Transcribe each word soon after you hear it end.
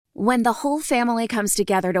When the whole family comes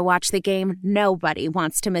together to watch the game, nobody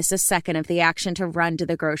wants to miss a second of the action to run to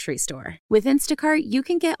the grocery store. With Instacart, you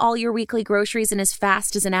can get all your weekly groceries in as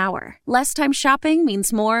fast as an hour. Less time shopping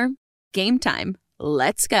means more game time.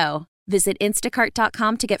 Let's go. Visit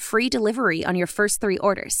instacart.com to get free delivery on your first 3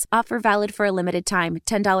 orders. Offer valid for a limited time.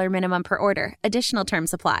 $10 minimum per order. Additional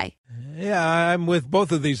terms apply. Yeah, I'm with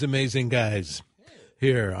both of these amazing guys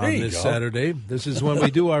here on this Saturday. This is when we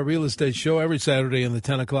do our real estate show every Saturday in the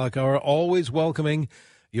 10 o'clock hour, always welcoming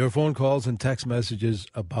your phone calls and text messages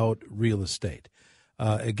about real estate.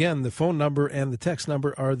 Again, the phone number and the text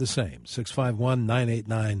number are the same,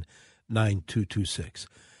 651-989-9226.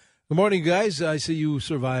 Good morning, guys. I see you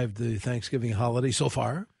survived the Thanksgiving holiday so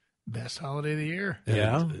far. Best holiday of the year.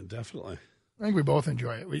 Yeah, definitely. I think we both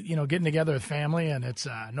enjoy it. Getting together with family, and it's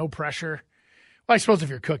no pressure. Well, I suppose if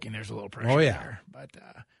you're cooking, there's a little pressure. Oh, yeah. There. But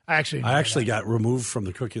I actually got removed from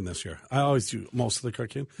the cooking this year. I always do most of the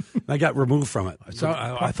cooking. I got removed from it. So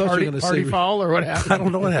I thought you were going to say party foul or what happened. I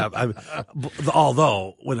don't know what happened.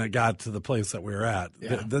 Although when it got to the place that we were at,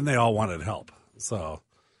 then they all wanted help. So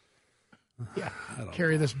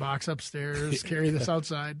carry this box upstairs, carry this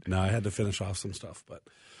outside. No, I had to finish off some stuff, but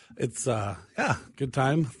it's good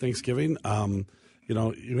time. Thanksgiving.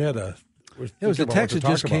 You had a. It was a text that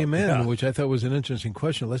just came in, which I thought was an interesting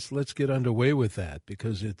question. Let's get underway with that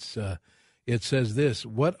because it says this: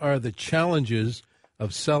 what are the challenges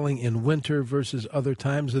of selling in winter versus other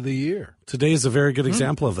times of the year? Today is a very good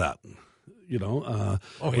example of that.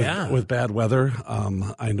 With bad weather.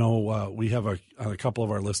 I know we have a couple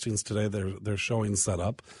of our listings today. They're showing set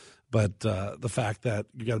up, but the fact that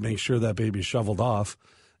you got to make sure that baby's shoveled off.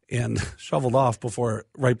 And shoveled off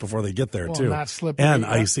right before they get there too, not slippery and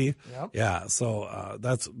icy. Yep. Yeah, so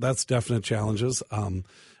that's definite challenges.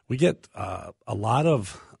 We get a lot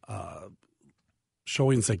of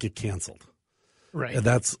showings that get canceled. Right, and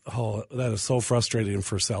that is so frustrating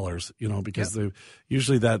for sellers, because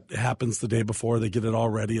usually that happens the day before. They get it all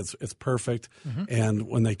ready, it's perfect, and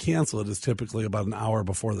when they cancel it, it's typically about an hour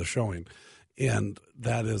before the showing, and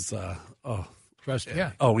that is frustrating.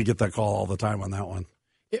 Yeah. Oh, we get that call all the time on that one.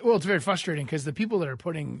 It's very frustrating because the people that are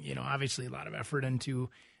putting, obviously a lot of effort into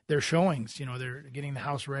their showings, they're getting the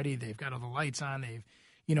house ready. They've got all the lights on. They've,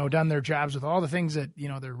 done their jobs with all the things that,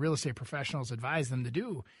 their real estate professionals advise them to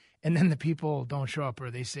do. And then the people don't show up or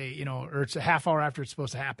they say, or it's a half hour after it's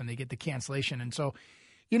supposed to happen, they get the cancellation. And so,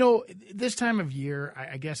 this time of year,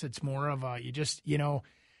 I guess it's more of you just,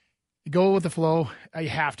 go with the flow. You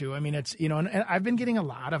have to. I mean, it's, and I've been getting a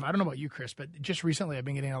lot of, I don't know about you, Chris, but just recently I've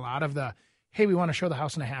been getting a lot of hey, we want to show the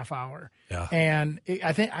house in a half hour. Yeah. And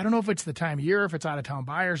I don't know if it's the time of year, if it's out of town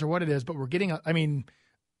buyers or what it is, but we're getting, I don't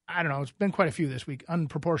know. It's been quite a few this week,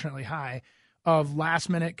 unproportionately high of last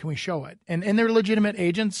minute. Can we show it? And they're legitimate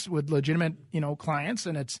agents with legitimate, clients.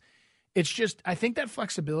 And it's just, I think that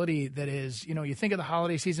flexibility that is, you think of the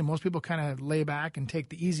holiday season, most people kind of lay back and take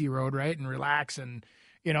the easy road, right? And relax and,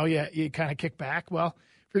 you kind of kick back. Well,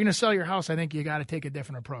 if you're going to sell your house, I think you got to take a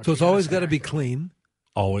different approach. So it's always got to be clean.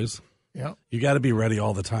 Always. Yeah, you got to be ready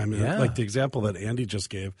all the time. Yeah. Like the example that Andy just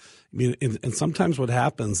gave. I mean, and sometimes what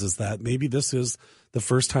happens is that maybe this is the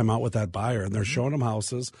first time out with that buyer, and they're showing them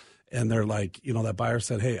houses, and they're like, that buyer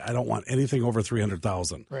said, "Hey, I don't want anything over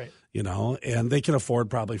 $300,000." Right. And they can afford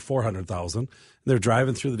probably $400,000. They're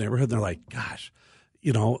driving through the neighborhood, and they're like, "Gosh,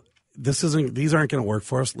 these aren't going to work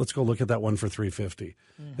for us. Let's go look at that one for $350."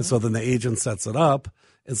 And so then the agent sets it up,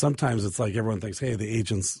 and sometimes it's like everyone thinks, "Hey, the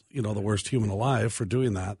agent's the worst human alive for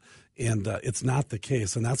doing that." And it's not the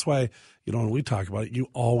case. And that's why, when we talk about it, you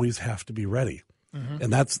always have to be ready.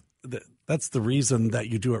 And that's the reason that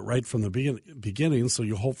you do it right from the beginning, so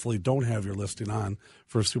you hopefully don't have your listing on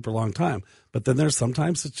for a super long time. But then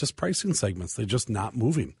sometimes it's just pricing segments. They're just not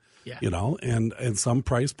moving, and some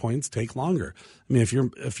price points take longer. I mean, if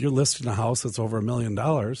you're listing a house that's over $1 million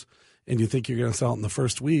and you think you're going to sell it in the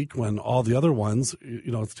first week when all the other ones,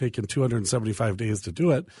 it's taken 275 days to do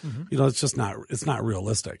it, it's just it's not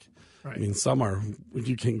realistic. Right. I mean, some are,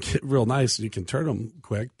 you can get real nice and you can turn them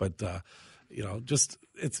quick, but,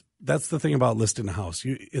 that's the thing about listing a house.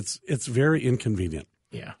 It's very inconvenient.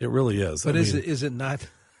 Yeah. It really is. But is it not,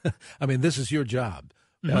 I mean, this is your job,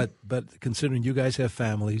 but considering you guys have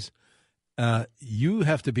families, you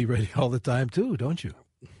have to be ready all the time too, don't you?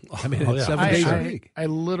 I mean, it's 7 days a week. I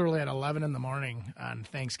literally at 11 in the morning on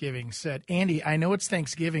Thanksgiving said, "Andy, I know it's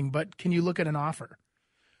Thanksgiving, but can you look at an offer?"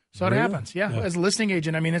 So it happens. Yeah. As a listing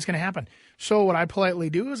agent, it's going to happen. So what I politely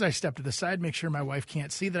do is I step to the side, make sure my wife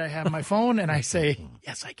can't see that I have my phone, and I say,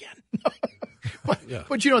 "Yes, I can." But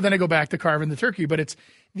then I go back to carving the turkey. But it's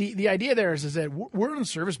the idea there is that we're in the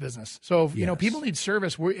service business. So people need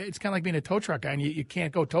service. It's kind of like being a tow truck guy, and you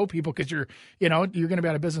can't go tow people because you're going to be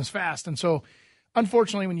out of business fast. And so,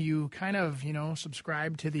 unfortunately, when you kind of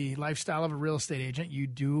subscribe to the lifestyle of a real estate agent, you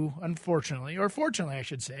do, unfortunately, or fortunately, I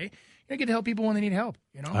should say, you get to help people when they need help.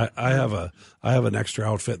 I have an extra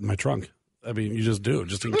outfit in my trunk. I mean, you just do,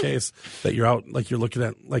 just in case that you're out, like you're looking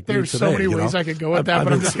at, like there's me today, so many ways I could go with that,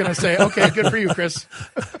 but I'm just going to say, okay, good for you, Chris.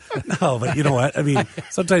 No, but you know what? I mean,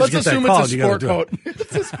 sometimes you get that call and you got to do it.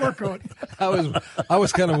 It's a sport coat. I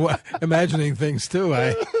was kind of imagining things too.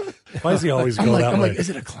 Why does he always go that way? I'm like, is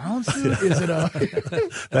it a clown suit? Is it a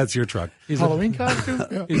That's your truck. Halloween costume?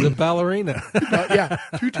 Yeah. He's a ballerina.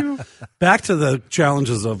 Tutu. Back to the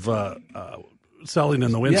challenges of selling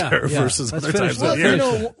in the winter versus other times of year.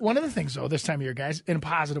 One of the things, though, this time of year, guys, in a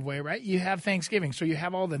positive way, right? You have Thanksgiving, so you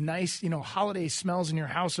have all the nice, holiday smells in your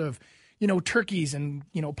house of, turkeys and,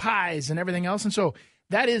 pies and everything else. And so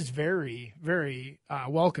that is very, very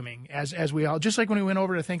welcoming as we all, just like when we went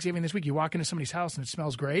over to Thanksgiving this week, you walk into somebody's house and it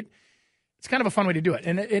smells great. It's kind of a fun way to do it.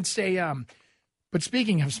 And it's but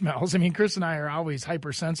speaking of smells, I mean, Chris and I are always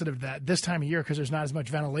hypersensitive to that this time of year because there's not as much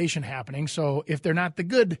ventilation happening. So if they're not the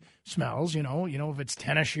good smells, if it's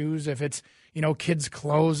tennis shoes, if it's, kids'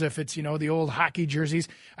 clothes, if it's, the old hockey jerseys.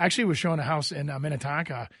 I actually was showing a house in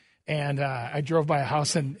Minnetonka, and I drove by a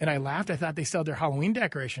house and I laughed. I thought they still had their Halloween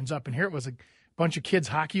decorations up, and here it was a bunch of kids'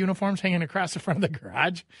 hockey uniforms hanging across the front of the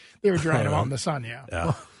garage. They were drying them out in the sun,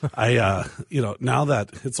 Yeah. I, now that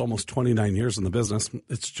it's almost 29 years in the business,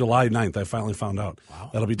 it's July 9th, I finally found out. Wow.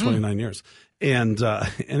 That'll be 29 years. And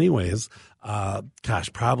anyways,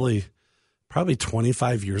 probably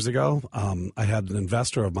 25 years ago, I had an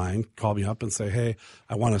investor of mine call me up and say, hey,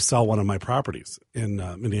 I want to sell one of my properties in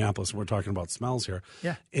Minneapolis. We're talking about smells here.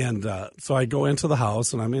 Yeah. And so I go into the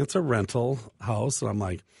house, and I mean, it's a rental house, and I'm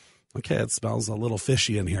like, okay, it smells a little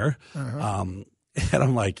fishy in here. Uh-huh. And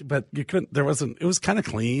I'm like, but it was kind of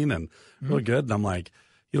clean and really good. And I'm like,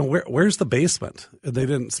 where's the basement? And they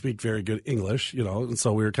didn't speak very good English, and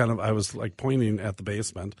so I was like pointing at the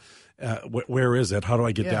basement. Where is it? How do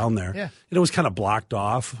I get down there? Yeah. And it was kind of blocked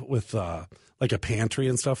off with like a pantry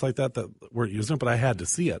and stuff like that weren't using it, but I had to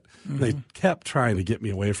see it. Mm-hmm. They kept trying to get me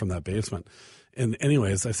away from that basement. And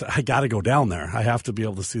anyways, I said, I got to go down there. I have to be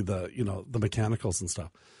able to see the mechanicals and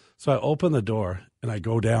stuff. So I open the door and I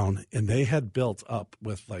go down, and they had built up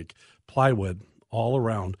with like plywood all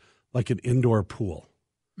around like an indoor pool.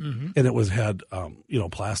 Mm-hmm. And it had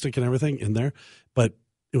plastic and everything in there, but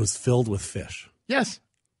it was filled with fish. Yes.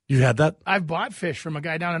 You had that? I've bought fish from a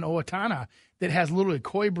guy down in Owatonna that has literally a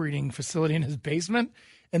koi breeding facility in his basement,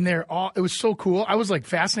 and it was so cool. I was like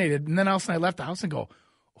fascinated, and then all of a sudden I left the house and go,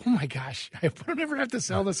 oh my gosh, I'll never have to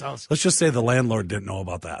sell this house. Let's just say the landlord didn't know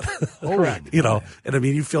about that. Correct. And I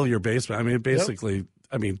mean, you fill your basement. I mean, it basically,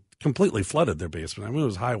 completely flooded their basement. I mean, it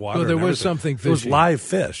was high water. So there was something fishy. It was live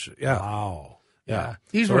fish. Yeah. Wow. Yeah.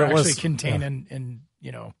 These were actually contained in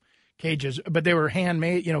cages, but they were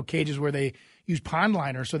handmade, cages where they used pond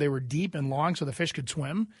liners, so they were deep and long so the fish could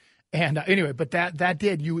swim. And anyway, but that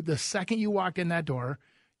the second you walked in that door,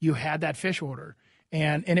 you had that fish odor.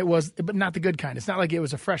 And it was, but not the good kind. It's not like it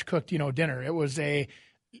was a fresh cooked, dinner. It was like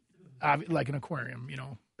an aquarium,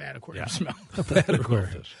 bad aquarium smell. Bad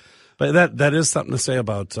aquarium. But that is something to say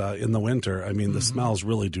about in the winter. I mean, the smells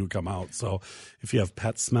really do come out. So if you have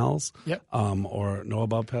pet smells, or know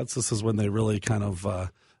about pets, this is when they really kind of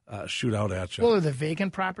shoot out at you. Well, the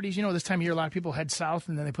vacant properties, this time of year, a lot of people head south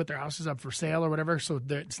and then they put their houses up for sale or whatever. So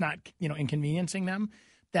it's not, inconveniencing them.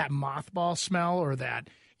 That mothball smell or that,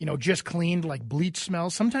 just cleaned like bleach smell.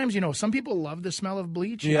 Sometimes, some people love the smell of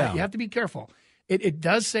bleach. Yeah. You have to be careful. It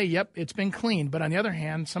does say, yep, it's been cleaned. But on the other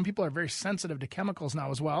hand, some people are very sensitive to chemicals now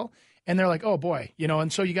as well. And they're like, oh, boy,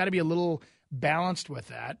 and so you got to be a little balanced with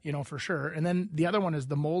that, for sure. And then the other one is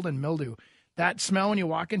the mold and mildew. That smell when you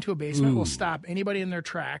walk into a basement will stop anybody in their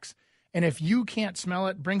tracks. And if you can't smell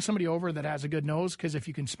it, bring somebody over that has a good nose, because if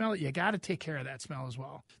you can smell it, you got to take care of that smell as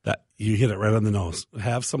well. That you hit it right on the nose.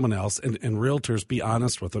 Have someone else, and realtors, be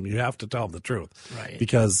honest with them. You have to tell them the truth. Right.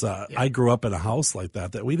 Because I grew up in a house like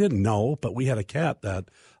that we didn't know, but we had a cat that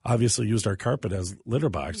obviously used our carpet as litter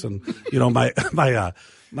box. And, all my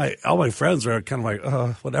friends were kind of like,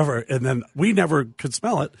 whatever. And then we never could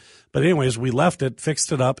smell it. But anyways, we left it,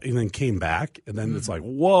 fixed it up, and then came back. And then it's like,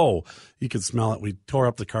 whoa, you could smell it. We tore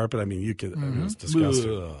up the carpet. I mean, you could, it was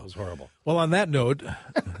disgusting. It was horrible. Well, on that note,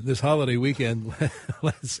 this holiday weekend,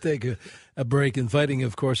 let's take a break, inviting,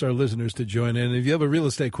 of course, our listeners to join in. If you have a real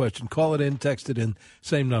estate question, call it in, text it in,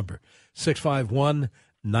 same number,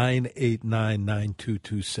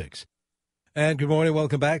 651-989-9226. And good morning.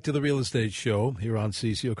 Welcome back to the Real Estate Show here on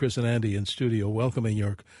CCO. Chris and Andy in studio welcoming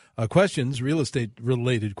your questions, real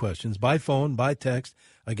estate-related questions, by phone, by text.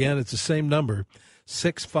 Again, it's the same number,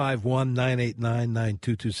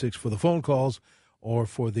 651-989-9226 for the phone calls or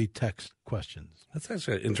for the text questions. That's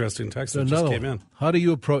actually an interesting text that just came in. How do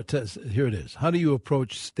you approach, here it is, how do you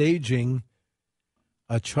approach staging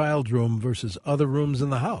a child room versus other rooms in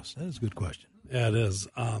the house? That is a good question. Yeah, it is.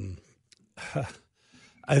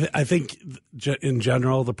 I think in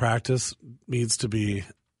general, the practice needs to be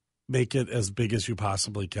make it as big as you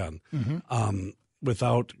possibly can,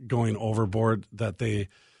 without going overboard. That they,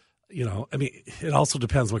 it also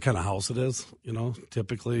depends what kind of house it is.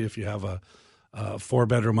 Typically, if you have a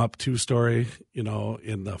 4-bedroom up 2-story, in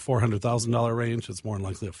the $400,000 range, it's more than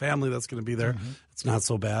likely a family that's going to be there. It's not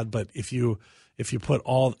so bad. But if you leave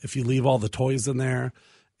all the toys in there,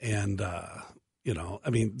 and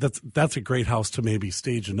that's a great house to maybe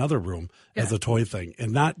stage another room as a toy thing,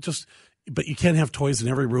 and not just. But you can't have toys in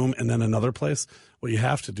every room and then another place. What you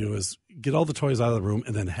have to do is get all the toys out of the room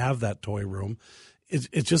and then have that toy room.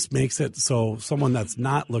 It just makes it so someone that's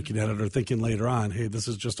not looking at it or thinking later on, hey, this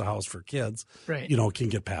is just a house for kids, right, can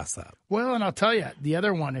get past that. Well, and I'll tell you, the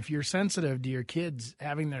other one, if you're sensitive to your kids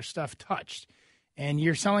having their stuff touched and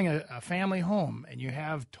you're selling a family home and you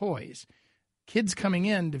have toys, kids coming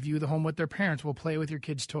in to view the home with their parents will play with your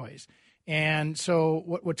kids' toys. And so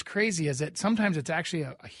what's crazy is that sometimes it's actually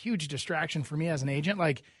a huge distraction for me as an agent.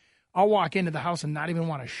 Like, I'll walk into the house and not even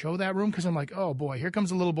want to show that room because I'm like, oh, boy, here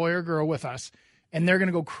comes a little boy or girl with us, and they're going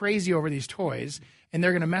to go crazy over these toys, and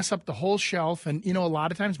they're going to mess up the whole shelf. And, a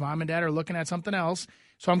lot of times mom and dad are looking at something else.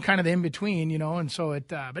 So I'm kind of the in-between, and so it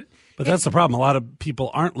but that's the problem. A lot of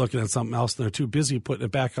people aren't looking at something else, and they're too busy putting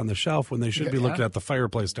it back on the shelf when they should be looking at the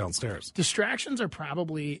fireplace downstairs. Distractions are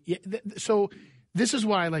probably so this is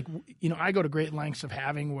why, I go to great lengths of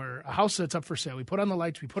having where a house that's up for sale, we put on the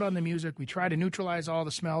lights, we put on the music, we try to neutralize all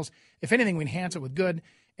the smells. If anything, we enhance it with good,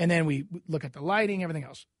 and then we look at the lighting, everything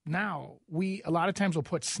else. Now, a lot of times we'll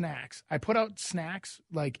put snacks. I put out snacks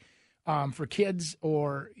for kids,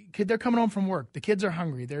 or they're coming home from work. The kids are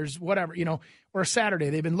hungry. There's whatever, or a Saturday.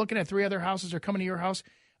 They've been looking at 3 other houses. They're coming to your house.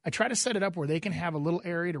 I try to set it up where they can have a little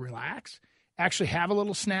area to relax, actually have a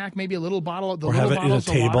little snack, maybe a little bottle. Or have it in a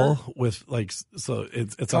table with so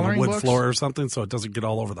it's on a wood floor or something, so it doesn't get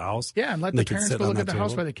all over the house. Yeah, and let the parents go look at the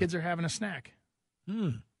house while the kids are having a snack.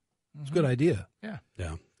 It's a good idea. Yeah.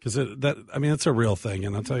 Yeah. Because it's a real thing,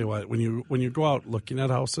 and I'll tell you what, when you go out looking at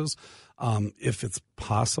houses, if it's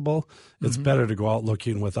possible, it's better to go out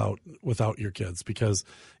looking without your kids, because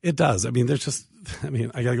it does. I got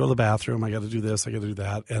to go to the bathroom, I got to do this, I got to do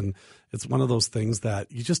that, and it's one of those things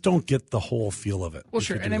that you just don't get the whole feel of it. Well,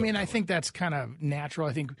 sure, and I think that's kind of natural.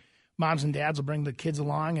 I think moms and dads will bring the kids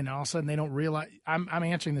along, and all of a sudden they don't realize. I'm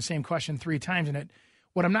answering the same question 3 times, and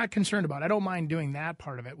what I'm not concerned about, I don't mind doing that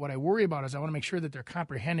part of it. What I worry about is I want to make sure that they're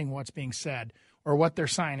comprehending what's being said or what they're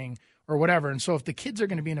signing or whatever. And so if the kids are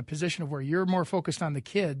going to be in a position of where you're more focused on the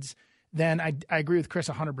kids, then I agree with Chris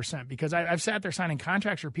 100%, because I've sat there signing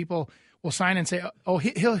contracts where people will sign and say, oh,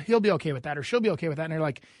 he'll be okay with that, or she'll be okay with that. And they're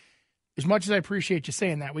like, as much as I appreciate you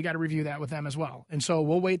saying that, we got to review that with them as well. And so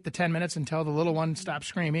we'll wait the 10 minutes until the little one stops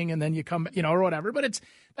screaming, and then you come, or whatever. But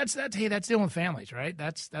that's dealing with families, right?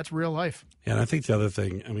 That's real life. Yeah, and I think the other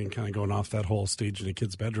thing, kind of going off that whole stage in a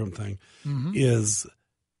kid's bedroom thing, is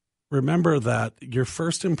remember that your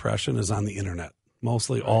first impression is on the internet,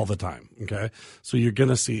 mostly all the time, okay? So you're going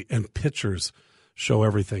to see, and pictures show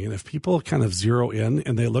everything. And if people kind of zero in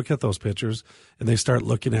and they look at those pictures and they start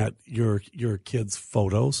looking at your kids'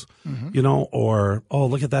 photos, or, oh,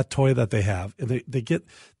 look at that toy that they have. And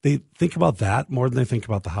they think about that more than they think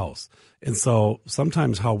about the house. And so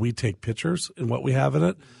sometimes how we take pictures and what we have in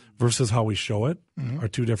it versus how we show it are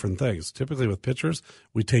 2 different things. Typically with pictures,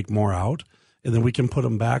 we take more out, and then we can put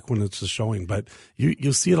them back when it's just showing. But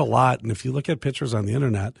you'll see it a lot. And if you look at pictures on the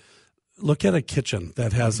internet, look at a kitchen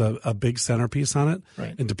that has a big centerpiece on it,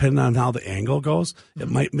 right, and depending on how the angle goes,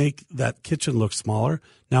 it might make that kitchen look smaller.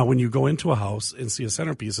 Now, when you go into a house and see a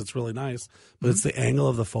centerpiece, it's really nice, but it's the angle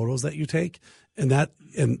of the photos that you take,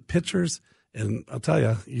 and pictures. And I'll tell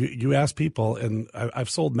you, you ask people, and I've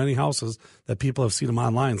sold many houses that people have seen them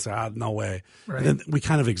online and say, no way. Right. And then we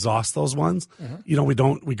kind of exhaust those ones.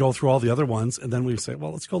 We go through all the other ones, and then we say,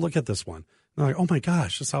 well, let's go look at this one. And they're like, oh my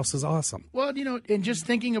gosh, this house is awesome. Well, and just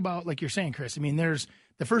thinking about, like you're saying, Chris, there's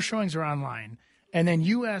the first showings are online, and then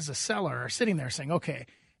you as a seller are sitting there saying, okay,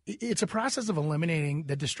 it's a process of eliminating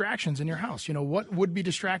the distractions in your house. What would be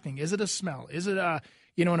distracting? Is it a smell? Is it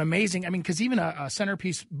an amazing, because even a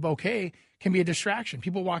centerpiece bouquet can be a distraction.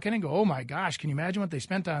 People walk in and go, oh my gosh, can you imagine what they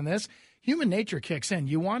spent on this? Human nature kicks in.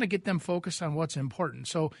 You want to get them focused on what's important.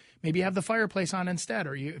 So maybe you have the fireplace on instead,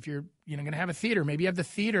 or if you're going to have a theater, maybe you have the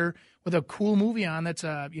theater with a cool movie on that's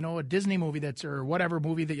a Disney movie or whatever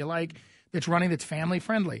movie that you like that's running that's family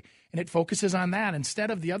friendly. And it focuses on that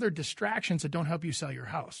instead of the other distractions that don't help you sell your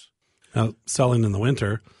house. Now, selling in the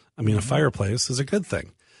winter, a fireplace is a good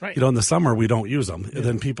thing. Right. In the summer, we don't use them. Yeah. And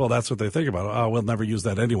then people, that's what they think about. Oh, we'll never use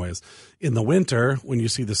that anyways. In the winter, when you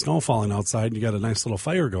see the snow falling outside and you got a nice little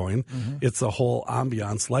fire going, it's a whole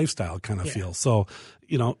ambiance lifestyle kind of feel. So,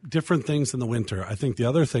 different things in the winter. I think the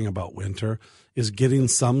other thing about winter is getting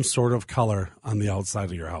some sort of color on the outside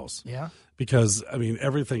of your house. Yeah. Because,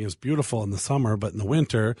 everything is beautiful in the summer, but in the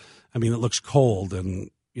winter, it looks cold and,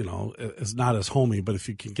 it's not as homey, but if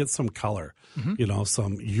you can get some color,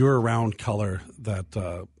 some year-round color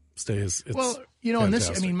that stays, it's and this,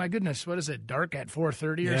 fantastic. my goodness, what is it, dark at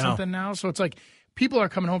 4:30 or something now? So it's like people are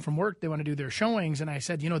coming home from work, they want to do their showings, and I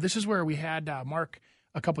said, this is where we had Mark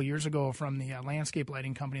a couple years ago from the landscape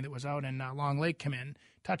lighting company that was out in Long Lake come in,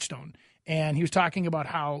 Touchstone, and he was talking about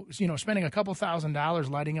how, spending a couple $1,000s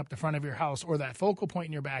lighting up the front of your house or that focal point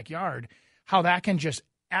in your backyard, how that can just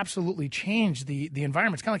absolutely change the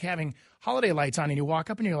environment. It's kind of like having holiday lights on and you walk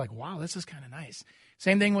up and you're like, wow, this is kind of nice.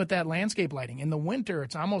 Same thing with that landscape lighting. In the winter,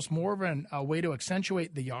 it's almost more of a way to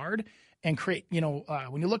accentuate the yard and create,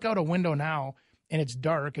 when you look out a window now and it's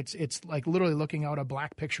dark, it's like literally looking out a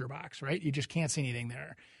black picture box, right? You just can't see anything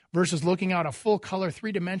there. Versus looking out a full color,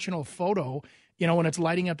 3-dimensional photo, when it's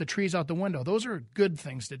lighting up the trees out the window. Those are good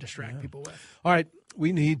things to distract people with. All right.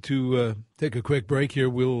 We need to take a quick break here.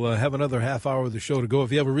 We'll have another half hour of the show to go.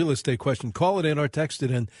 If you have a real estate question, call it in or text it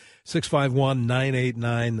in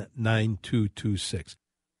 651-989-9226.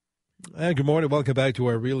 And good morning. Welcome back to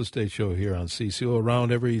our real estate show here on CCO,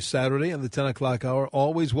 around every Saturday in the 10 o'clock hour.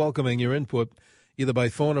 Always welcoming your input, either by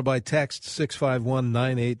phone or by text.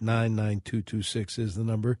 651-989-9226 is the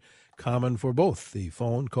number. Common for both the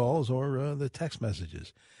phone calls or the text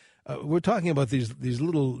messages. We're talking about these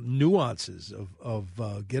little nuances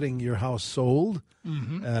of getting your house sold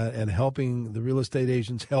and helping the real estate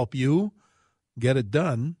agents help you get it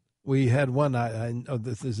done. We had one, I know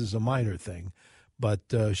that this is a minor thing, but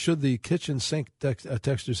should the kitchen sink,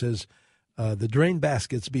 texter says, the drain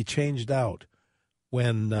baskets be changed out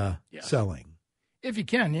when selling? If you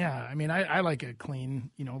can, yeah. I like a clean,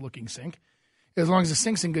 looking sink. As long as the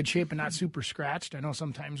sink's in good shape and not super scratched. I know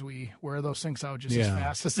sometimes we wear those sinks out just as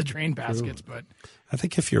fast as the drain baskets, but I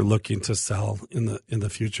think if you're looking to sell in the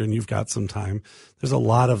future and you've got some time, there's a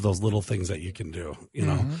lot of those little things that you can do.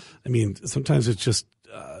 Sometimes it's just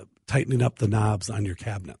tightening up the knobs on your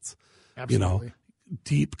cabinets. Absolutely.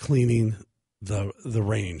 Deep cleaning the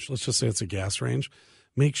range. Let's just say it's a gas range.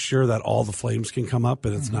 Make sure that all the flames can come up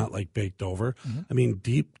and it's not like baked over.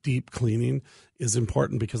 Deep cleaning is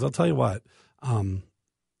important because I'll tell you what.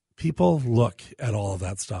 People look at all of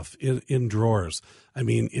that stuff in drawers.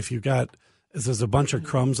 If you've got, if there's a bunch of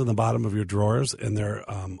crumbs in the bottom of your drawers and they're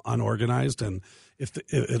unorganized, and if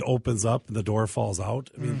it opens up and the door falls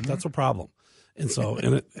out, that's a problem. And so,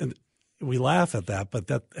 and we laugh at that, but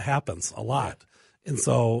that happens a lot. And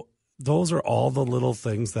so those are all the little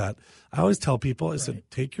things that I always tell people. I said,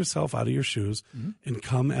 take yourself out of your shoes and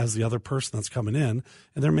come as the other person that's coming in,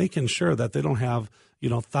 and they're making sure that they don't have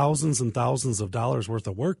thousands and thousands of dollars worth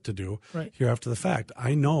of work to do here after the fact.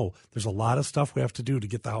 I know there's a lot of stuff we have to do to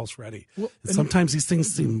get the house ready. Well, and sometimes these things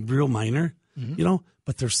seem real minor,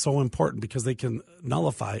 but they're so important because they can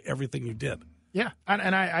nullify everything you did. Yeah,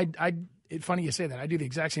 and I it's funny you say that. I do the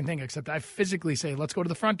exact same thing, except I physically say, let's go to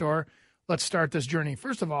the front door. Let's start this journey.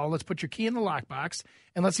 First of all, let's put your key in the lockbox,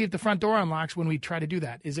 and let's see if the front door unlocks when we try to do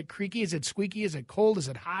that. Is it creaky? Is it squeaky? Is it cold? Is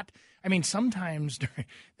it hot? Sometimes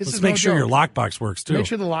let's make sure your lockbox works, too. Make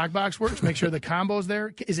sure the lockbox works. Make sure the combo's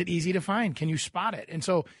there. Is it easy to find? Can you spot it? And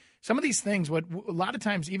so some of these things, what a lot of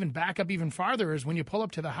times even back up even farther is when you pull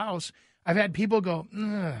up to the house, I've had people go,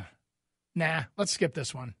 nah, let's skip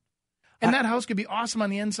this one. And that house could be awesome on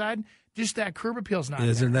the inside. Just that curb appeal's not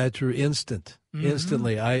Isn't there. that true?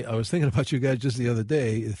 Instantly. I was thinking about you guys just the other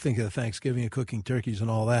day, thinking of Thanksgiving and cooking turkeys and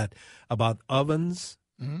all that, about ovens.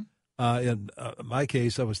 In my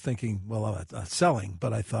case, I was thinking, selling,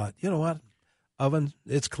 but I thought, you know what? Oven,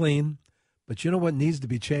 it's clean. But you know what needs to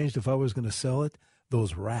be changed if I was going to sell it?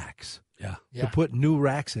 Those racks. Yeah. To put new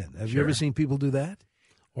racks in. Have you ever seen people do that?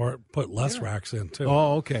 Or put less racks in, too.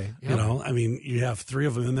 Oh, okay. You have 3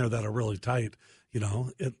 of them in there that are really tight.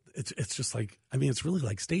 It's just like, I mean, it's really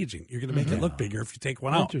like staging. You're going to make it look bigger if you take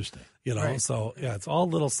one out. Interesting. Right. So yeah, it's all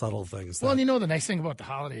little subtle things. Well, and the nice thing about the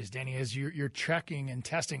holidays, Danny, is you're checking and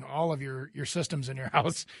testing all of your systems in your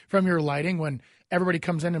house, from your lighting. When everybody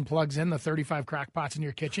comes in and plugs in the 35 crack pots in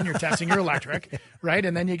your kitchen, you're testing your electric, right?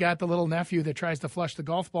 And then you got the little nephew that tries to flush the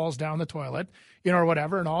golf balls down the toilet, or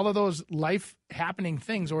whatever, and all of those life happening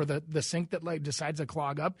things, or the sink that like decides to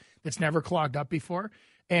clog up that's never clogged up before.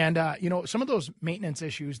 And, some of those maintenance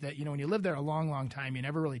issues that, when you live there a long, long time, you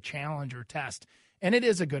never really challenge or test. And it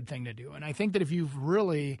is a good thing to do. And I think that if you're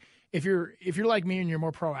like me and you're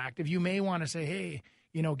more proactive, you may want to say, hey,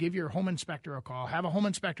 give your home inspector a call, have a home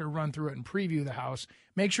inspector run through it and preview the house,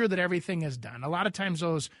 make sure that everything is done. A lot of times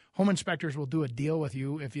those home inspectors will do a deal with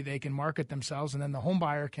you if they can market themselves, and then the home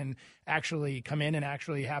buyer can actually come in and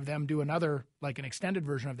actually have them do another, like an extended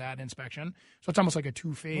version of that inspection. So it's almost like a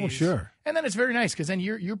two-phase. Oh, sure. And then it's very nice because then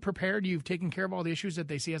you're prepared, you've taken care of all the issues that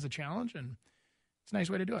they see as a challenge, and it's a nice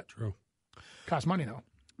way to do it. True. Costs money, though.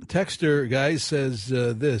 Texter guy says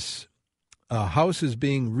this, house is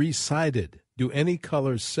being resided. Do any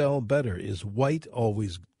colors sell better? Is white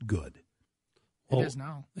always good? It is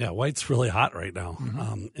now. Yeah, white's really hot right now,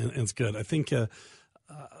 and it's good. I think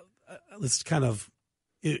let's kind of,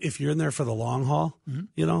 if you're in there for the long haul,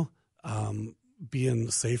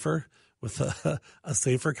 being safer with a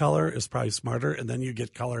safer color is probably smarter, and then you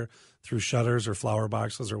get color through shutters or flower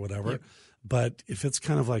boxes or whatever. Yep. But if it's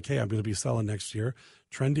kind of like, hey, I'm going to be selling next year,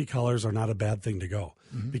 trendy colors are not a bad thing to go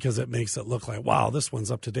because it makes it look like, wow, this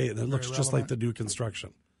one's up to date, and it looks just like the new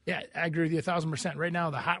construction. Yeah, I agree with you 1,000%. Right now,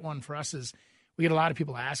 the hot one for us is we get a lot of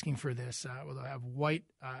people asking for this. They'll have white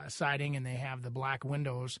siding and they have the black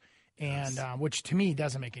windows, and which to me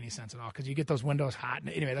doesn't make any sense at all because you get those windows hot.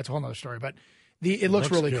 Anyway, that's a whole other story. But it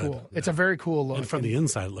looks really good. cool. Yeah. It's a very cool look. And from the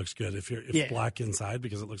inside, it looks good if black inside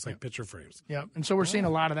because it looks like picture frames. Yeah, and so we're seeing a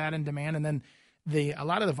lot of that in demand. And then a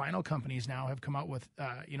lot of the vinyl companies now have come out with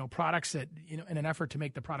products that in an effort to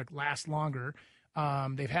make the product last longer.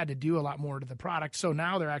 They've had to do a lot more to the product. So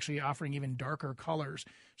now they're actually offering even darker colors.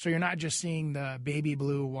 So you're not just seeing the baby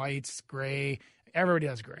blue, whites, gray. Everybody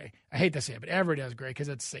does gray. I hate to say it, but everybody does gray because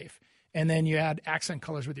it's safe. And then you add accent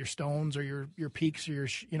colors with your stones or your peaks or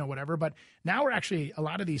your whatever. But now we're actually, a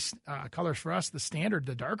lot of these colors for us, the standard,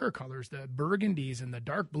 the darker colors, the burgundies and the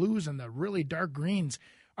dark blues and the really dark greens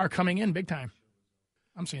are coming in big time.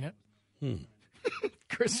 I'm seeing it.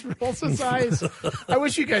 Chris rolls his eyes. I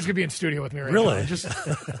wish you guys could be in studio with me right now. Just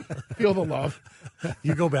feel the love.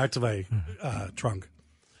 You go back to my trunk.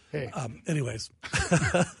 Hey. Anyways,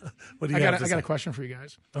 what do you I got a question for you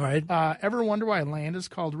guys. All right. Ever wonder why land is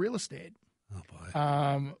called real estate? Oh,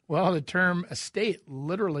 boy. Well, the term estate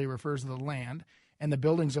literally refers to the land and the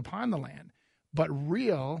buildings upon the land. But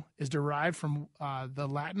real is derived from the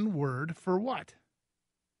Latin word for what?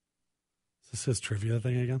 Is this his trivia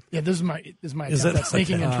thing again? Yeah, this is my attempt at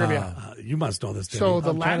sneaking in trivia. You must know this, Danny. So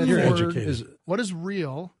the Latin word is, what is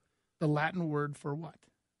real? The Latin word for what?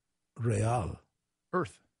 Real.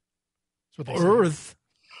 Earth. That's what they Earth?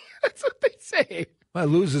 That's what they say. Well, it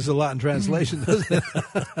loses a lot in translation, doesn't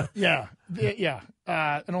it? Yeah.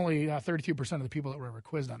 And only 32% of the people that were ever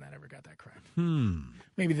quizzed on that ever got that correct.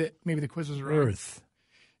 Maybe the quizzes are Earth.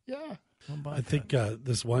 Yeah. I think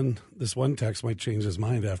this one text might change his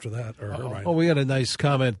mind after that, or her mind. Oh, we got a nice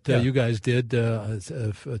comment you guys did.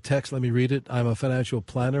 A text, let me read it. I'm a financial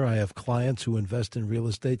planner. I have clients who invest in real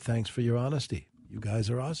estate. Thanks for your honesty. You guys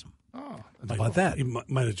are awesome. Oh, how about that? You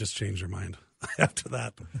might have just changed your mind after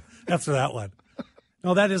that one.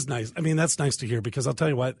 No, that is nice. I mean, that's nice to hear because I'll tell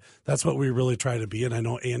you what, that's what we really try to be. And I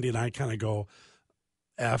know Andy and I kind of go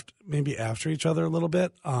after each other a little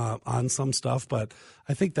bit on some stuff, but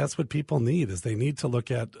I think that's what people need is they need to look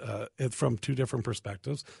at it from two different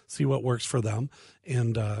perspectives, see what works for them.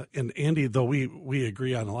 And Andy, though we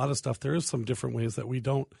agree on a lot of stuff, there is some different ways that we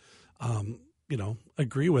don't,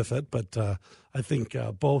 agree with it. But I think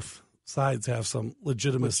both sides have some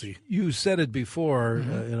legitimacy. You said it before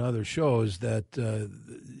in other shows that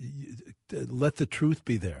let the truth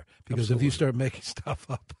be there, because Absolutely. if you start making stuff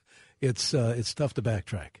up, it's tough to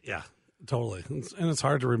backtrack. Yeah, totally. And it's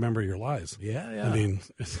hard to remember your lies. Yeah. I mean,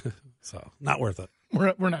 so not worth it.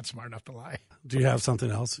 We're not smart enough to lie. Do you have something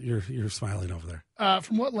else? You're smiling over there.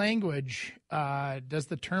 From what language does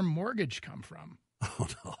the term mortgage come from? Oh,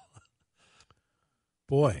 no.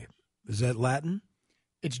 Boy, is that Latin?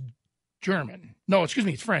 It's German. No, excuse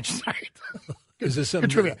me, it's French. Sorry. Is this something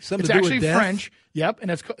trivia? to It's do actually with death? French. Yep,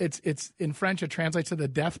 and it's in French. It translates to the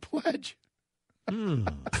death pledge.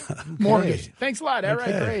 Mortgage. Thanks a lot. All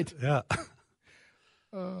right, great. Yeah.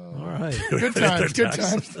 All right. Good times. Good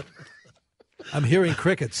times. I'm hearing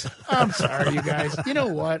crickets. I'm sorry, you guys. You know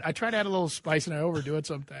what? I try to add a little spice, and I overdo it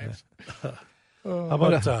sometimes. How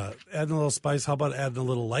about adding a little spice? How about adding a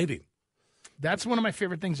little lighting? That's one of my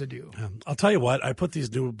favorite things to do. I'll tell you what. I put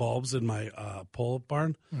these new bulbs in my pole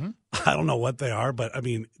barn. Mm-hmm. I don't know what they are, but I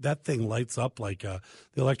mean that thing lights up like the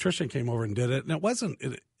electrician came over and did it, and it wasn't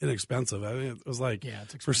inexpensive. I mean, it was like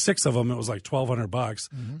for 6 of them, it was like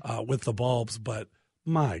 $1,200 with the bulbs. But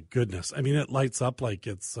my goodness, I mean, it lights up like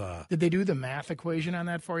it's. Did they do the math equation on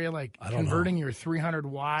that for you, like converting your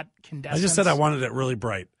 300-watt condensers? I just said I wanted it really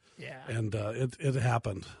bright. Yeah, and it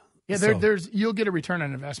happened. Yeah, there's you'll get a return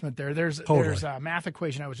on investment there. There's a math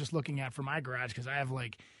equation I was just looking at for my garage because I have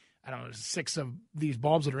like, I don't know, 6 of these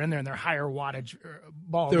bulbs that are in there, and they're higher wattage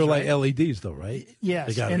bulbs. They're like LEDs, though, right?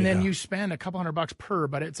 Yes, and then you spend a couple $100 per,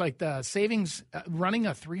 but it's like the savings running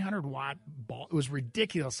a 300-watt bulb. It was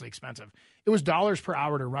ridiculously expensive. It was dollars per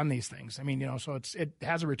hour to run these things. I mean, so it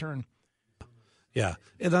has a return. Yeah,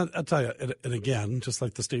 and I'll tell you, and again, just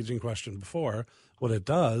like the staging question before, what it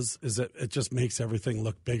does is it just makes everything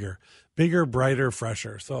look bigger, brighter,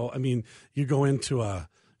 fresher. So I mean, you go into a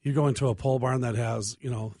pole barn that has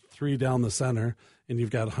 3 down the center, and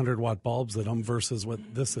you've got 100-watt bulbs in them versus what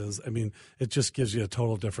this is. I mean, it just gives you a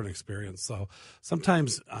total different experience. So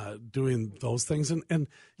sometimes doing those things, and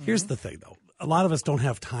here's the thing though. A lot of us don't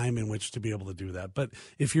have time in which to be able to do that. But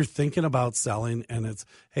if you're thinking about selling and I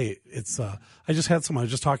was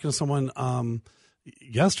just talking to someone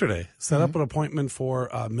yesterday, set up an appointment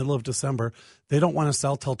for middle of December. They don't want to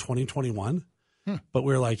sell till 2021. But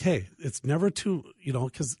we're like, hey, it's never too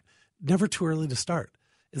early to start.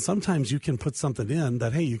 And sometimes you can put something in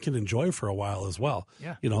that, hey, you can enjoy for a while as well.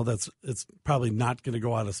 Yeah. It's probably not going to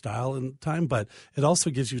go out of style in time, but it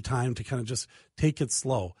also gives you time to kind of just take it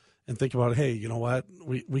slow. And think about, hey, you know what?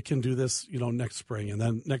 We can do this, next spring, and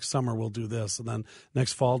then next summer we'll do this, and then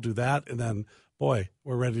next fall do that, and then, boy,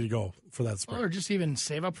 we're ready to go for that spring. Or just even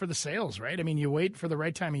save up for the sales, right? I mean, you wait for the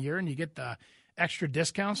right time of year, and you get the extra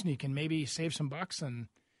discounts, and you can maybe save some bucks, and,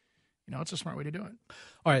 it's a smart way to do it.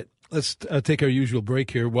 All right, let's take our usual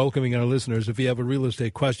break here, welcoming our listeners. If you have a real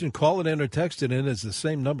estate question, call it in or text it in as the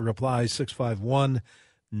same number applies,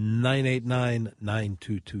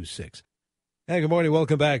 651-989-9226. Hey, good morning.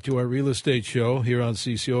 Welcome back to our real estate show here on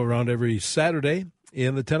CCO around every Saturday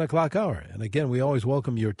in the 10 o'clock hour. And again, we always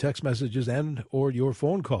welcome your text messages and or your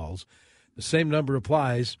phone calls. The same number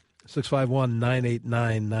applies,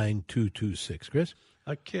 651-989-9226. Chris?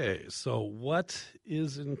 Okay, so what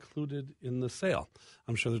is included in the sale?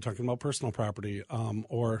 I'm sure they're talking about personal property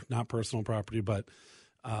or not personal property, but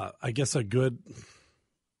I guess a good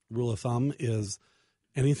rule of thumb is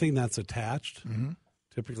anything that's attached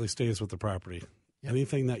typically stays with the property. Yep.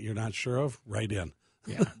 Anything that you're not sure of, write in.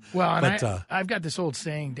 Yeah. Well, and I've got this old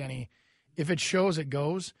saying, Denny, if it shows, it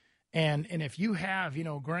goes. And if you have,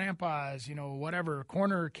 grandpa's, whatever,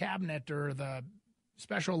 corner cabinet or the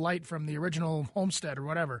special light from the original homestead or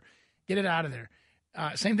whatever, get it out of there.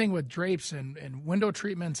 Same thing with drapes and window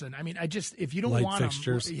treatments. And I mean, if you don't light want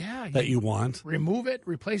fixtures them, that you want, remove it,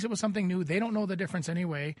 replace it with something new. They don't know the difference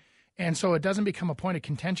anyway. And so it doesn't become a point of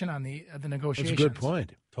contention on the negotiations. That's a good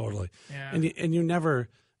point. Totally. Yeah. And you never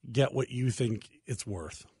get what you think it's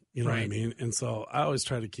worth. You know right. what I mean? And so I always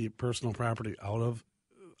try to keep personal property out of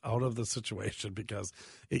the situation because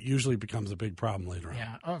it usually becomes a big problem later on.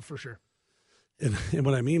 Yeah, oh, for sure. And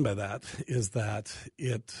what I mean by that is that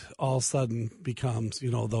it all of a sudden becomes,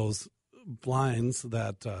 those blinds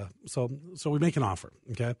that so we make an offer,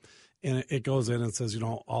 okay? And it goes in and says,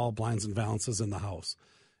 all blinds and valances in the house.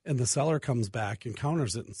 And the seller comes back and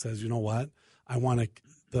counters it and says, you know what? I want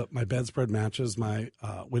my bedspread matches my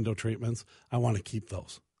window treatments. I want to keep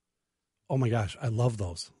those. Oh my gosh, I love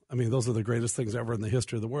those. I mean, those are the greatest things ever in the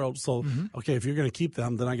history of the world. So, okay, if you're going to keep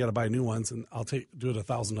them, then I got to buy new ones, and I'll do it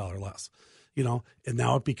 $1,000 less. And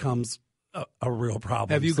now it becomes a real problem.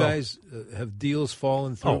 Have you guys have deals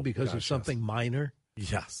fallen through because of something minor?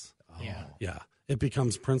 Yes. Oh. Yeah. It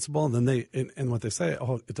becomes principle, and then and what they say,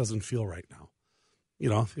 it doesn't feel right now.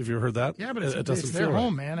 Have you ever heard that? Yeah, but it doesn't it's their feel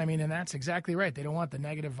home, right. man. I mean, and that's exactly right. They don't want the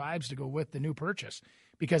negative vibes to go with the new purchase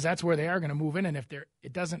because that's where they are going to move in. And if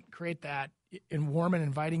it doesn't create that warm and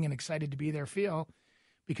inviting and excited to be there feel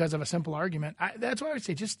because of a simple argument, that's why I would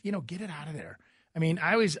say just, get it out of there. I mean,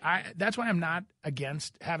 that's why I'm not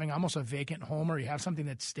against having almost a vacant home or you have something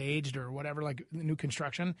that's staged or whatever, like new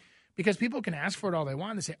construction, because people can ask for it all they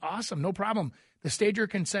want. They say, awesome, no problem. The stager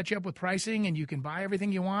can set you up with pricing and you can buy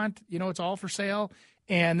everything you want. It's all for sale.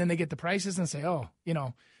 And then they get the prices and say, Yeah.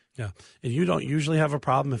 And you don't usually have a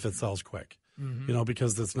problem if it sells quick.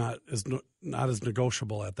 because it's not as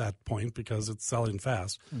negotiable at that point because it's selling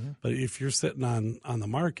fast. But if you're sitting on the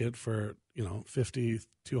market for 50,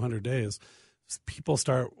 200 days, people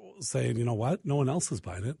start saying, you know what, no one else is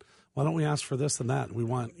buying it. Why don't we ask for this and that? We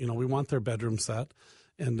want their bedroom set.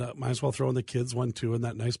 And might as well throw in the kids one too, and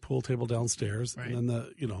that nice pool table downstairs, right. And then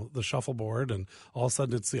the shuffleboard, and all of a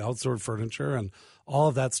sudden it's the outdoor furniture, and all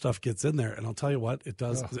of that stuff gets in there. And I'll tell you what, it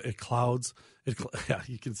does. Oh. It clouds. Yeah,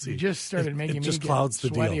 you can see. You just started making me just clouds get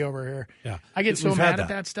the sweaty deal. over here. Yeah, I get so mad at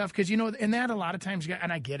that stuff because and that a lot of times,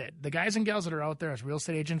 and I get it. The guys and gals that are out there as real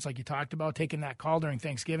estate agents, like you talked about, taking that call during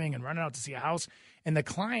Thanksgiving and running out to see a house, and the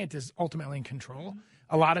client is ultimately in control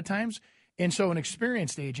a lot of times. And so an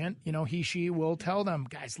experienced agent, she will tell them,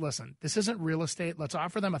 guys, listen, this isn't real estate. Let's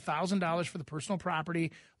offer them $1,000 for the personal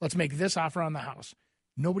property. Let's make this offer on the house.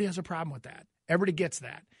 Nobody has a problem with that. Everybody gets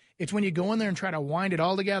that. It's when you go in there and try to wind it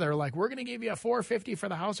all together, like we're going to give you a $450 for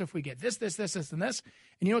the house if we get this, and this.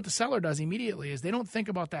 And you know what the seller does immediately is they don't think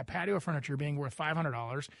about that patio furniture being worth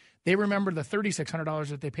 $500. They remember the $3,600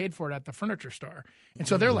 that they paid for it at the furniture store. And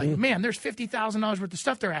so they're like, man, there's $50,000 worth of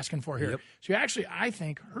stuff they're asking for here. Yep. So you actually, I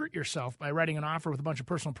think, hurt yourself by writing an offer with a bunch of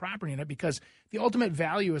personal property in it because the ultimate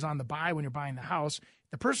value is on the buy when you're buying the house.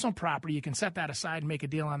 The personal property, you can set that aside and make a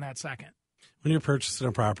deal on that second. When you're purchasing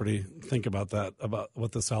a property, think about that, about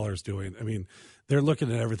what the seller's doing. I mean, they're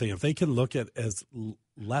looking at everything. If they can look at as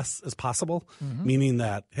less as possible, meaning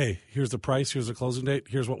that, hey, here's the price, here's the closing date,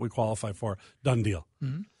 here's what we qualify for, done deal.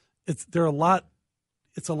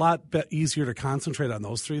 It's a lot easier to concentrate on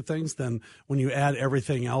those three things than when you add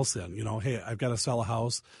everything else in. Hey, I've got to sell a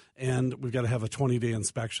house, and we've got to have a 20-day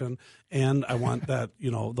inspection, and I want that,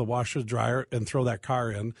 the washer, dryer, and throw that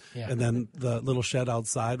car in, and then the little shed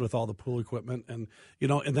outside with all the pool equipment, and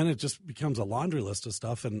and then it just becomes a laundry list of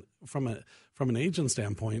stuff. And from an agent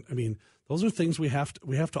standpoint, I mean, those are things we have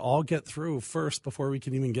to all get through first before we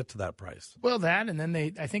can even get to that price. Well, that, and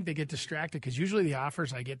then I think they get distracted because usually the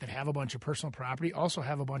offers I get that have a bunch of personal property also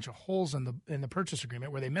have a bunch of holes in the purchase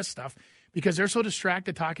agreement where they miss stuff because they're so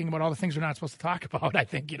distracted talking about all the things they're not supposed to talk about. I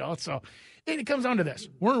think So it comes down to this: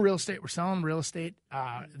 we're in real estate, we're selling real estate.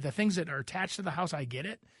 The things that are attached to the house, I get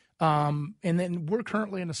it. And then we're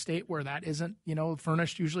currently in a state where that isn't,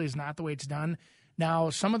 furnished usually is not the way it's done.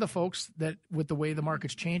 Now, some of the folks that with the way the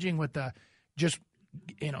market's changing with the just,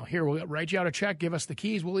 here, we'll write you out a check, give us the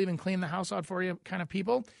keys, we'll even clean the house out for you kind of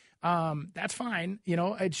people, that's fine.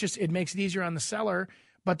 It's just, it makes it easier on the seller.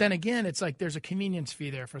 But then again, it's like there's a convenience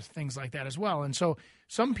fee there for things like that as well. And so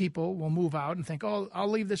some people will move out and think, oh, I'll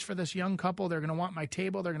leave this for this young couple. They're going to want my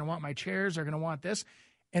table. They're going to want my chairs. They're going to want this.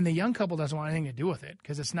 And the young couple doesn't want anything to do with it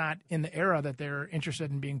because it's not in the era that they're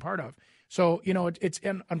interested in being part of. So, it's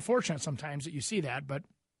unfortunate sometimes that you see that, but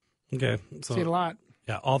okay, so, see it a lot.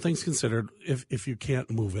 Yeah, all things considered, if you can't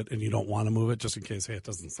move it and you don't want to move it just in case, hey, it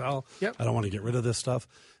doesn't sell, I don't want to get rid of this stuff,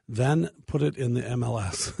 then put it in the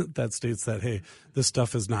MLS that states that, hey, this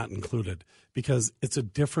stuff is not included because it's a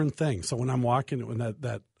different thing. So when I'm walking, when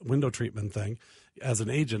that window treatment thing, as an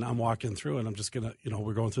agent, I'm walking through and I'm just going to,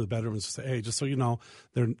 we're going through the bedroom and just say, hey, just so you know,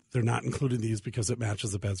 they're not including these because it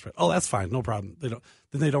matches the bedspread. Oh, that's fine. No problem.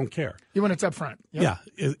 They don't care. When it's up front. Yep.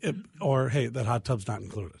 Yeah. Or, hey, that hot tub's not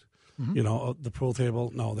included. The pool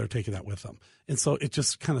table, no, they're taking that with them. And so it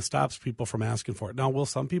just kind of stops people from asking for it. Now, will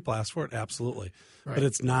some people ask for it? Absolutely. Right. But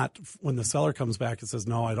it's not when the seller comes back and says,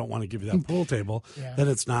 no, I don't want to give you that pool table, then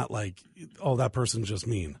it's not like, oh, that person's just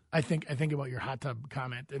mean. I think about your hot tub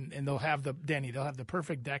comment, and they'll have the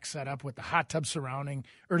perfect deck set up with the hot tub surrounding,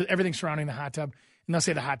 or everything surrounding the hot tub, and they'll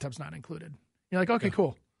say the hot tub's not included. You're like, okay,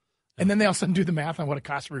 cool. And then they all of a sudden do the math on what it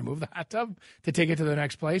costs to remove the hot tub to take it to the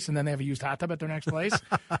next place. And then they have a used hot tub at their next place.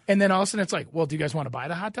 And then all of a sudden it's like, well, do you guys want to buy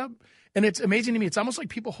the hot tub? And it's amazing to me. It's almost like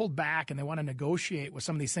people hold back and they want to negotiate with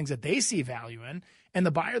some of these things that they see value in. And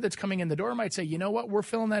the buyer that's coming in the door might say, you know what, we're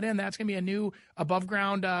filling that in. That's going to be a new above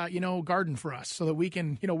ground, garden for us so that we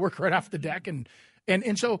can, work right off the deck. And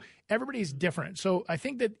so everybody's different. So I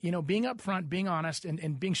think that, being upfront, being honest,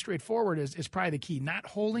 and being straightforward is probably the key. Not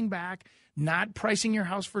holding back, not pricing your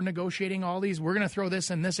house for negotiating all these. We're going to throw this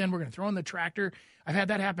and this in. We're going to throw in the tractor. I've had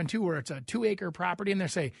that happen too, where it's a 2-acre property and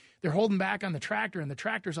they're holding back on the tractor, and the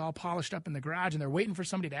tractor's all polished up in the garage, and they're waiting for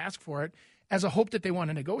somebody to ask for it as a hope that they want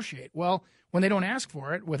to negotiate. Well, when they don't ask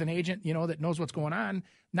for it with an agent, that knows what's going on,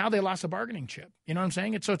 now they lost a bargaining chip. You know what I'm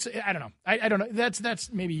saying? It's I don't know. I don't know. That's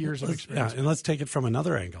maybe years of experience. Yeah, and let's take it from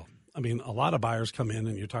another angle. I mean, a lot of buyers come in,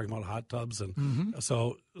 and you're talking about hot tubs, and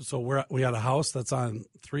so we had a house that's on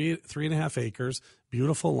 3.5 acres,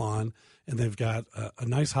 beautiful lawn, and they've got a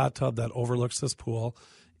nice hot tub that overlooks this pool,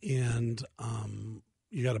 and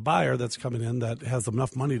you got a buyer that's coming in that has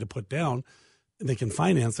enough money to put down. and they can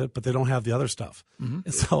finance it, but they don't have the other stuff.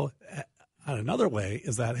 And so another way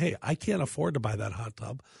is that, hey, I can't afford to buy that hot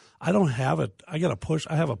tub. I don't have it. I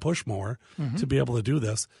have a push mower to be able to do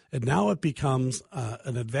this. And now it becomes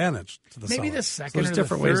an advantage to the seller. Maybe the second so or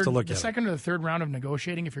different the third, ways to look the at second or the third round of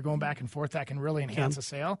negotiating, if you're going back and forth, that can really enhance a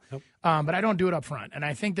sale. Yep. But I don't do it up front. And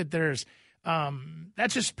I think that there's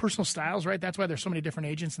that's just personal styles, right? That's why there's so many different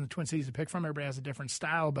agents in the Twin Cities to pick from. Everybody has a different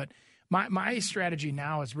style. But my strategy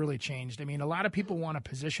now has really changed. I mean, a lot of people want to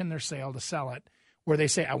position their sale to sell it where they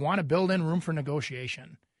say, I want to build in room for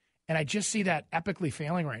negotiation. And I just see that epically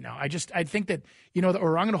failing right now. I think that,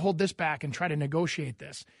 or I'm going to hold this back and try to negotiate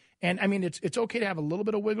this. And I mean, it's okay to have a little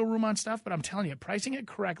bit of wiggle room on stuff, but I'm telling you, pricing it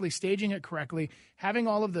correctly, staging it correctly, having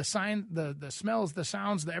all of the the smells, the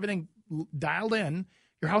sounds, everything dialed in,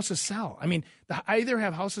 your houses sell. I mean, I either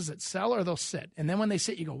have houses that sell or they'll sit. And then when they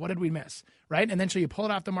sit, you go, what did we miss? Right? And then so you pull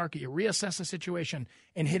it off the market, you reassess the situation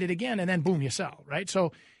and hit it again, and then boom, you sell. Right?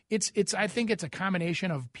 So I think it's a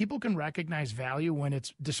combination of people can recognize value when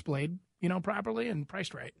it's displayed, properly and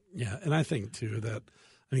priced right. Yeah, and I think too that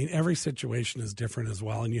every situation is different as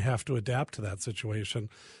well, and you have to adapt to that situation.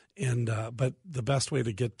 And but the best way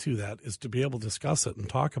to get to that is to be able to discuss it and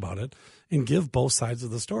talk about it and give both sides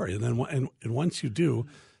of the story. And then and once you do,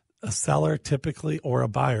 a seller typically or a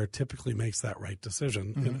buyer typically makes that right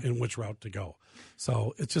decision in which route to go.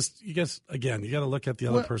 So it's just, you got to look at the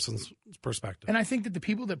other person's perspective. And I think that the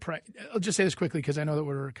people that I'll just say this quickly because I know that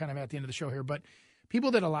we're kind of at the end of the show here, but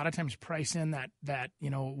people that a lot of times price in that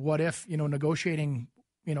what if, negotiating,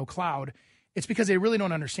 cloud, it's because they really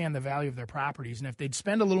don't understand the value of their properties. And if they'd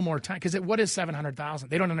spend a little more time, because what is $700,000?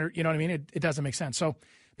 They don't you know what I mean? It doesn't make sense. So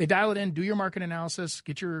they dial it in, do your market analysis,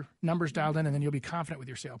 get your numbers dialed in, and then you'll be confident with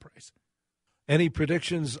your sale price. Any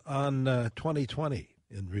predictions on 2020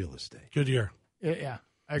 in real estate? Good year. Yeah,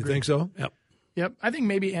 I agree. You think so? Yep. I think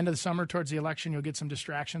maybe end of the summer towards the election, you'll get some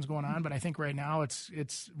distractions going on. But I think right now it's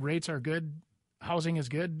rates are good. Housing is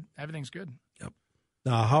good. Everything's good. Yep.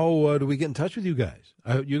 Now, how do we get in touch with you guys?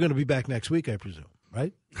 You're going to be back next week, I presume,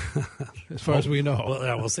 right? As far as we know. Well,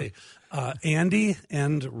 yeah, we'll see.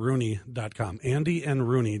 AndyandRooney.com.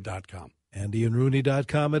 AndyandRooney.com.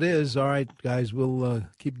 AndyandRooney.com it is. All right, guys, we'll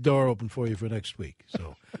keep the door open for you for next week.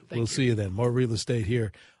 So we'll see you then. More real estate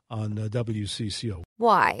here on WCCO.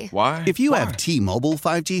 Why? If you have T-Mobile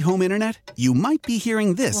 5G home internet, you might be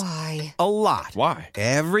hearing this Why? a lot. Why?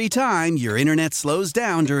 Every time your internet slows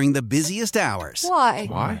down during the busiest hours.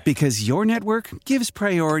 Why? Because your network gives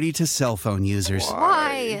priority to cell phone users.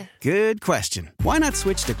 Why? Good question. Why not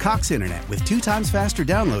switch to Cox Internet with 2 times faster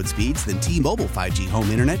download speeds than T-Mobile 5G home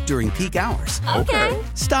internet during peak hours? Okay.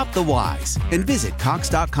 Stop the whys and visit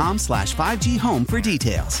cox.com/5G home for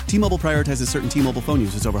details. T-Mobile prioritizes certain T-Mobile phone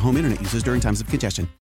users over home internet users during times of congestion.